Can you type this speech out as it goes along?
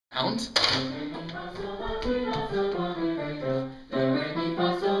count?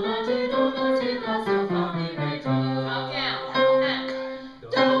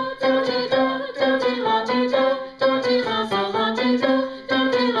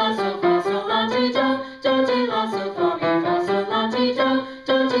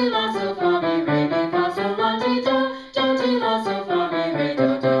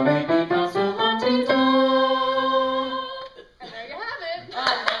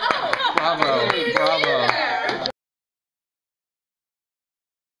 Bravo, bravo.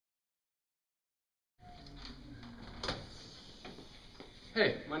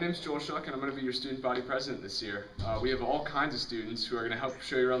 Hey, my name's Joel Shuck and I'm going to be your student body president this year. We have all kinds of students who are going to help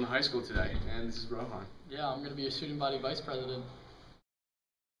show you around the high school today, and this is Rohan. Yeah, I'm going to be your student body vice president.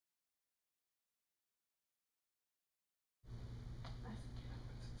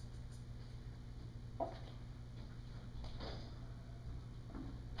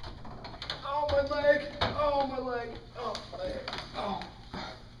 Oh, my leg! Oh, my leg! Oh, my leg! Oh.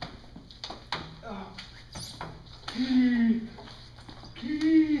 Oh.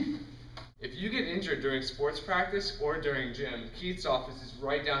 If you get injured during sports practice or during gym, Keith's office is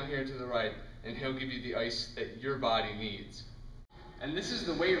right down here to the right, and he'll give you the ice that your body needs. And this is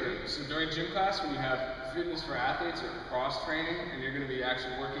the weight room. So during gym class, when you have fitness for athletes or cross training, and you're going to be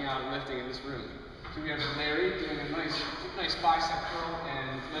actually working out and lifting in this room. So we have Larry doing a nice bicep curl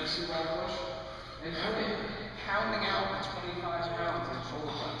and nice bar push, and Tony pounding out 25 pounds in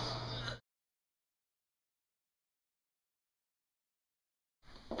shoulder press.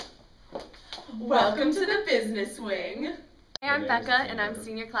 Welcome to the business wing. Hey, I'm Becca, and I'm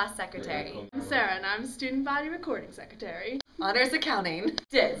senior class secretary. I'm Sarah, and I'm student body recording secretary. Honors accounting.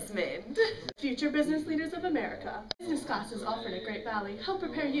 Desmond. Future Business Leaders of America. Business classes offered at Great Valley help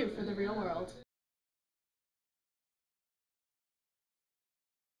prepare you for the real world.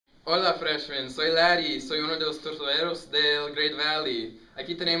 Hola freshmen, soy Larry, soy uno de los tutoreros del Great Valley.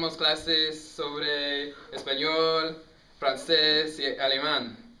 Aquí tenemos clases sobre español, francés y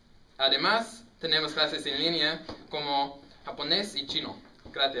alemán. Además, tenemos clases en línea como japonês e chino.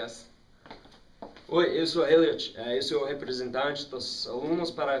 Gracias. Oi, eu sou Elliot, eu sou o representante dos alunos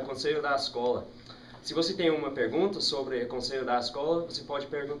para o Conselho da Escola. Se você tem uma pergunta sobre o Conselho da Escola, você pode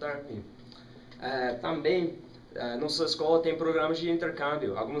perguntar a mim. Também, nossa escola tem programas de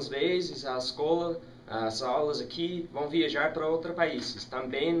intercâmbio. Algumas vezes a escola, as aulas aqui vão viajar para outros países.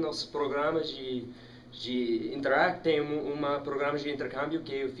 Também nosso programa de Interact tem programa de intercâmbio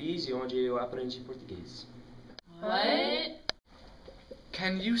que eu fiz e onde eu aprendi português. What?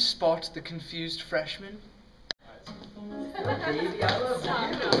 Can you spot the confused freshman? Baby, I love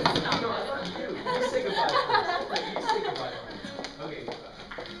you. You say goodbye. You say goodbye. Okay,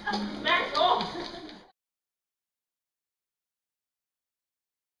 goodbye. Back off!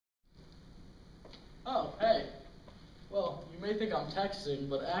 Oh, hey. Well, you may think I'm texting,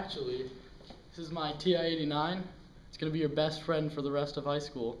 but actually, this is my TI-89. It's going to be your best friend for the rest of high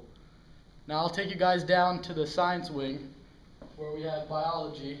school. Now I'll take you guys down to the science wing, where we have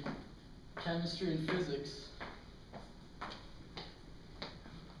biology, chemistry, and physics.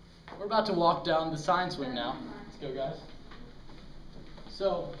 We're about to walk down the science wing now. Let's go, guys.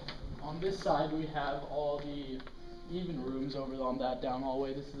 So, on this side we have all the even rooms over on that down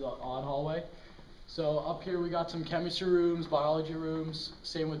hallway. This is an odd hallway. So up here we got some chemistry rooms, biology rooms,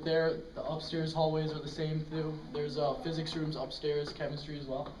 same with there. The upstairs hallways are the same too. There's physics rooms upstairs, chemistry as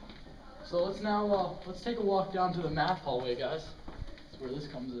well. So let's take a walk down to the math hallway, guys. That's where this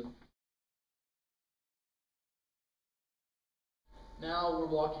comes in. Now we're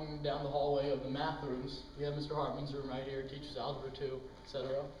walking down the hallway of the math rooms. We have Mr. Hartman's room right here, teaches Algebra 2,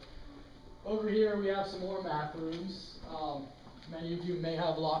 etc. Over here we have some more math rooms. Many of you may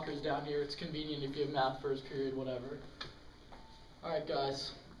have lockers down here. It's convenient if you have math first period, whatever. Alright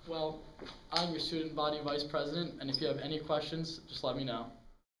guys, well, I'm your student body vice president, and if you have any questions, just let me know.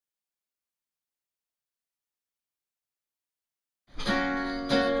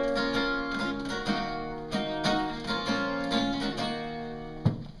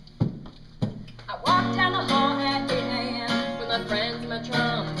 I walk down the hall at 8 a.m. with my friends and my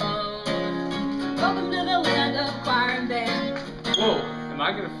trombone. Welcome to the land of choir and band. Whoa, am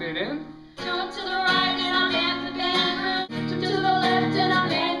I gonna fit in? Jump to the right and I'm in the band room. Jump to the left and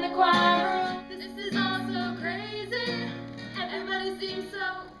I'm in the choir room. This is all so crazy. Everybody seems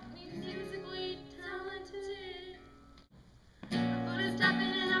so musically talented. My foot is tapping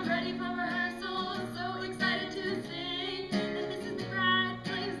and I'm ready for rehearsal. So excited to sing. And this is the bride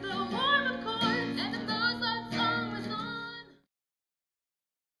plays the warm of chords. And the Mozart song was on.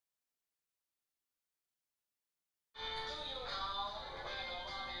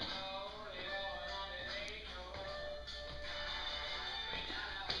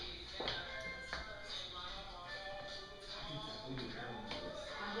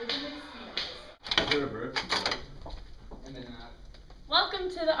 Welcome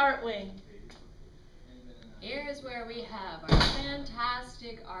to the Art Wing. Here is where we have our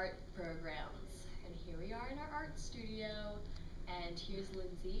fantastic art programs. And here we are in our art studio. And here's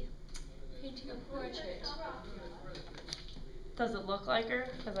Lindsay painting a portrait. Does it look like her?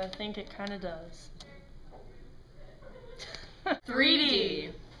 Because I think it kind of does.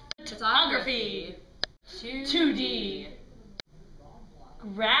 3D. Photography. 2D.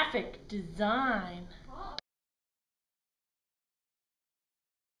 Graphic design.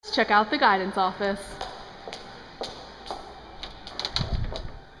 Let's check out the guidance office.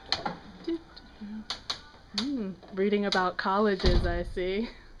 Reading about colleges, I see.